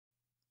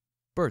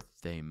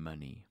Birthday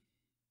money.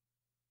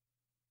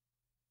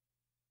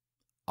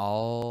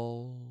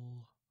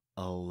 All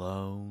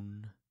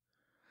alone.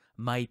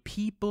 My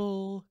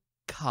people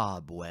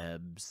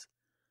cobwebs.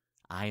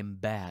 I'm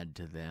bad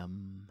to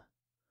them.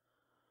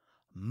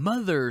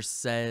 Mother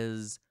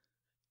says,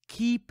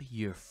 keep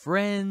your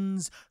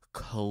friends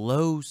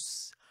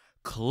close,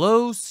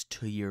 close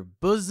to your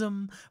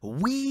bosom.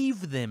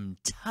 Weave them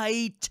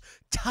tight,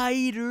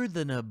 tighter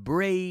than a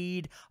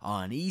braid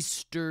on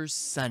Easter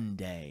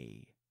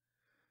Sunday.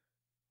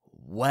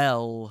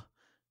 Well,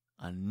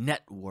 a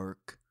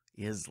network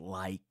is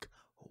like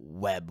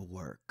web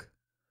work.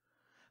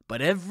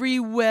 But every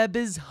web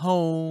is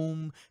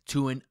home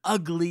to an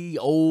ugly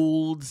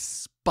old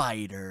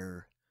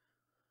spider.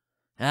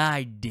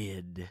 I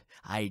did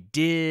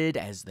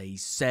as they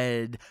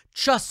said,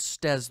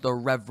 just as the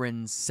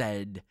Reverend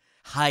said.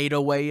 Hide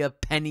away a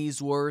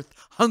penny's worth,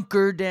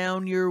 hunker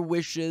down your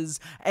wishes,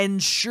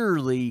 and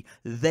surely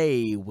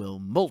they will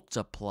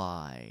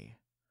multiply.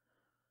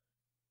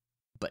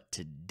 But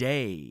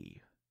today,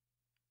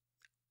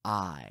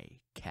 I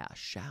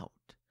cash out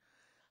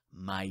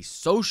my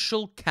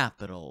social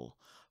capital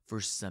for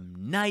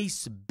some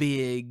nice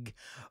big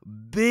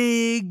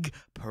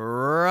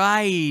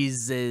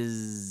prizes.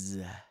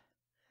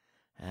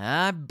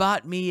 I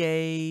bought me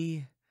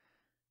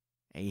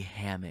a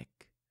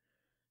hammock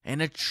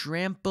and a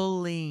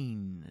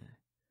trampoline.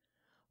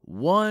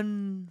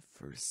 One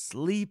for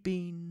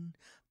sleeping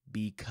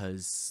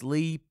because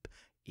sleep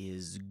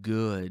is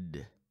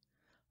good.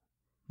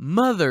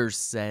 Mother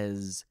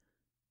says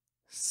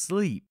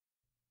sleep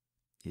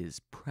is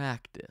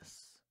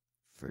practice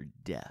for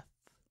death.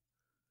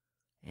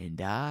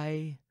 And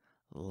I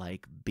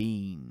like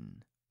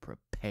being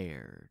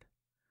prepared.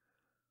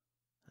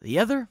 The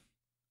other,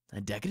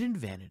 a decadent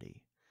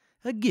vanity,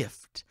 a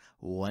gift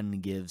one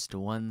gives to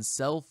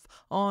oneself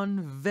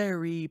on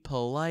very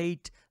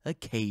polite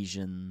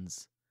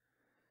occasions.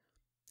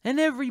 And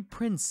every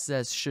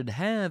princess should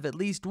have at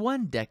least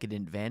one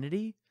decadent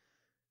vanity,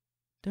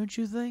 don't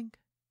you think?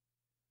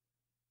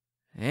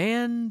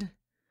 And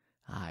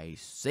I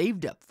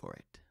saved up for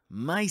it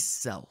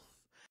myself.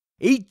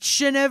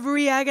 Each and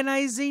every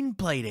agonizing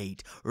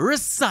playdate,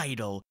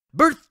 recital,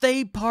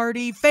 birthday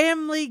party,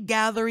 family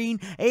gathering,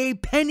 a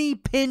penny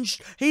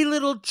pinched, a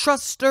little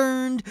trust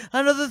earned,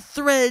 another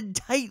thread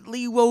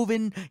tightly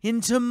woven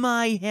into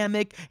my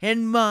hammock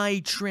and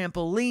my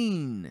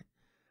trampoline.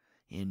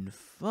 And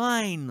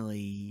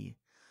finally,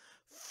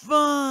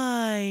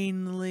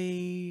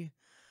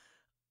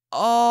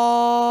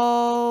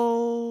 all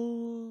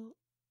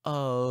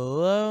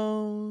alone,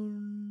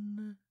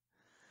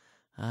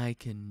 I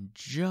can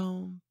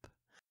jump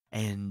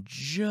and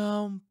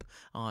jump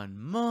on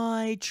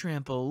my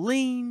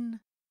trampoline.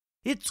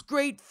 It's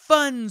great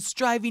fun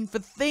striving for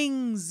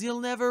things you'll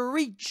never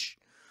reach.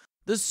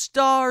 The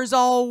star's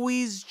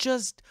always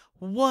just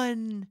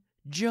one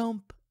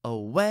jump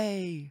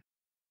away.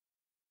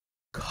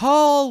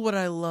 Call what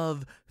I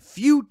love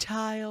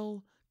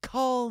futile,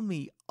 call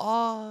me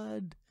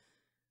odd.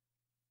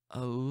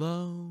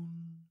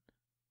 Alone,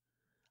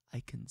 I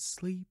can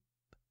sleep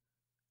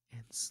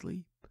and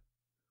sleep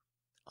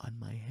on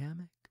my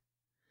hammock.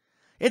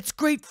 It's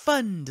great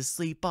fun to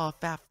sleep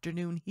off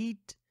afternoon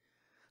heat.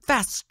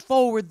 Fast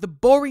forward the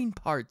boring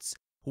parts.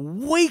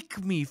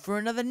 Wake me for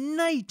another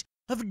night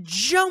of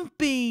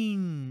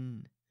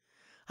jumping.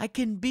 I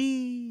can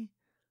be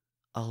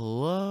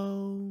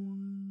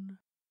alone.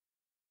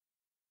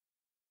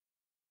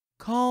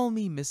 Call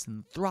me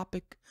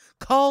misanthropic.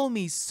 Call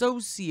me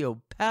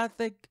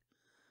sociopathic.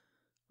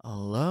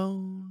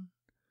 Alone.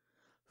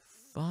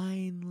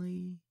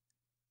 Finally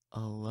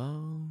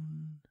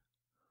alone.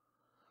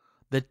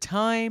 The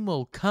time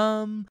will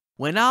come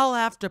when I'll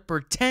have to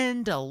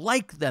pretend to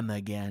like them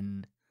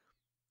again.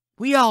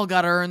 We all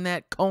gotta earn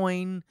that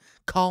coin.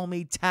 Call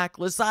me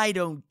tactless, I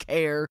don't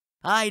care.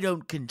 I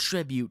don't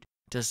contribute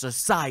to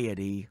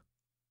society.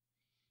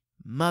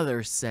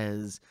 Mother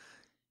says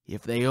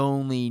if they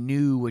only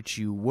knew what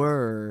you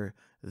were,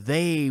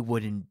 they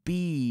wouldn't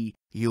be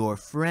your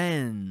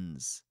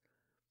friends.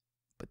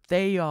 But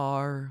they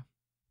are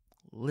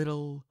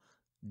little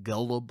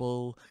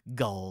gullible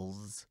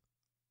gulls.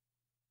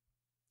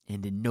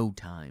 And in no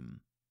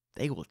time,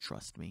 they will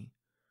trust me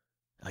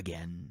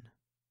again.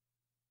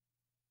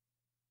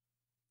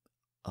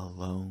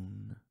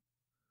 Alone.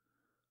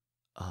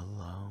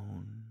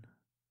 Alone.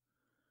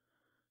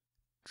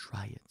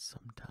 Try it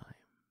sometime.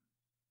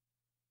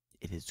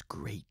 It is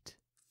great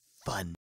fun.